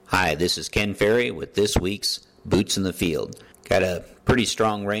Hi, this is Ken Ferry with this week's Boots in the Field. Got a pretty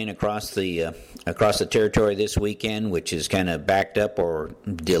strong rain across the territory this weekend, which has kind of backed up or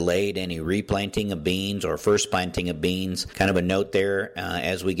delayed any replanting of beans or first planting of beans. Kind of a note there,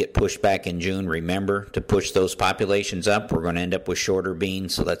 as we get pushed back in June, remember to push those populations up. We're going to end up with shorter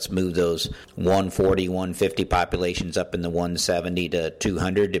beans, so let's move those 140, 150 populations up in the 170 to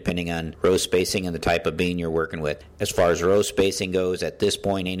 200, depending on row spacing and the type of bean you're working with. As far as row spacing goes, at this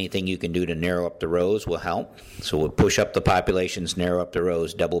point, anything you can do to narrow up the rows will help. So we'll push up the populations, narrow up the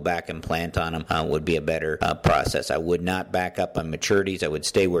rows, double back and plant on them would be a better process. I would not back up on maturities. I would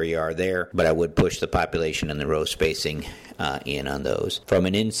stay where you are there, but I would push the population and the row spacing in on those. From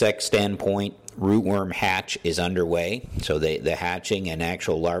an insect standpoint, rootworm hatch is underway. So the hatching and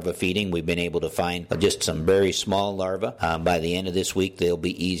actual larva feeding, we've been able to find just some very small larvae. By the end of this week, they'll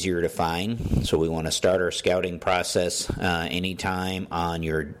be easier to find. So we want to start our scouting process anytime on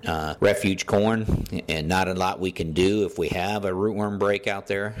your refuge corn. And not a lot we can do if we have a rootworm break out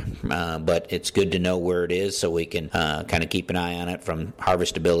there, but it's good to know where it is so we can kind of keep an eye on it from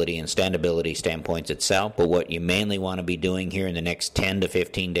harvestability and standability standpoints itself. But what you mainly want to be doing here in the next 10 to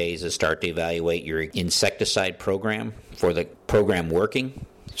 15 days is start to evaluate your insecticide program for the program working,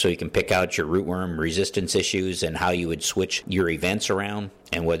 so you can pick out your rootworm resistance issues and how you would switch your events around,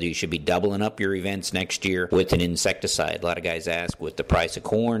 and whether you should be doubling up your events next year with an insecticide. A lot of guys ask, with the price of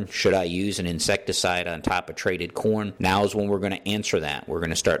corn, should I use an insecticide on top of traded corn? Now is when we're going to answer that. We're going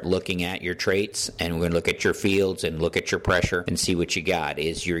to start looking at your traits, and we're going to look at your fields and look at your pressure and see what you got.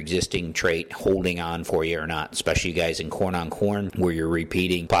 Is your existing trait holding on for you or not? Especially you guys in corn on corn, where you're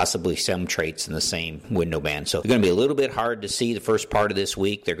repeating possibly some traits in the same window band. So it's going to be a little bit hard to see the first part of this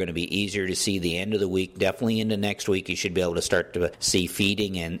week. They're going to be easier to see the end of the week. Definitely into next week, you should be able to start to see feeding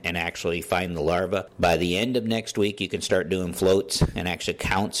and actually find the larva. By the end of next week, you can start doing floats and actually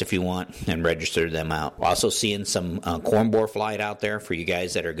counts if you want and register them out. Also seeing some corn borer flight out there for you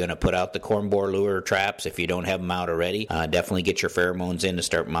guys that are going to put out the corn borer lure traps. If you don't have them out already, definitely get your pheromones in to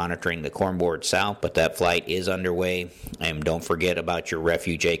start monitoring the corn borer itself. But that flight is underway, and don't forget about your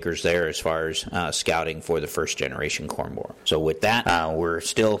refuge acres there as far as scouting for the first generation corn borer. So with that, we're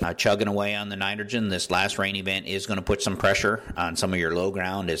still chugging away on the nitrogen. This last rain event is going to put some pressure on some of your low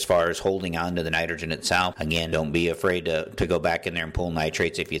ground as far as holding on to the nitrogen itself. Again, don't be afraid to go back in there and pull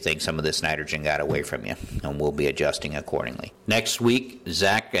nitrates if you think some of this nitrogen got away from you, and we'll be adjusting accordingly. Next week,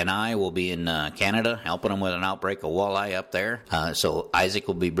 Zach and I will be in Canada helping them with an outbreak of walleye up there. So Isaac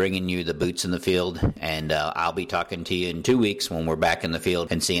will be bringing you the boots in the field, and I'll be talking to you in 2 weeks when we're back in the field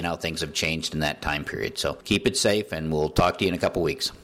and seeing how things have changed in that time period. So keep it safe, and we'll talk to you in a couple weeks.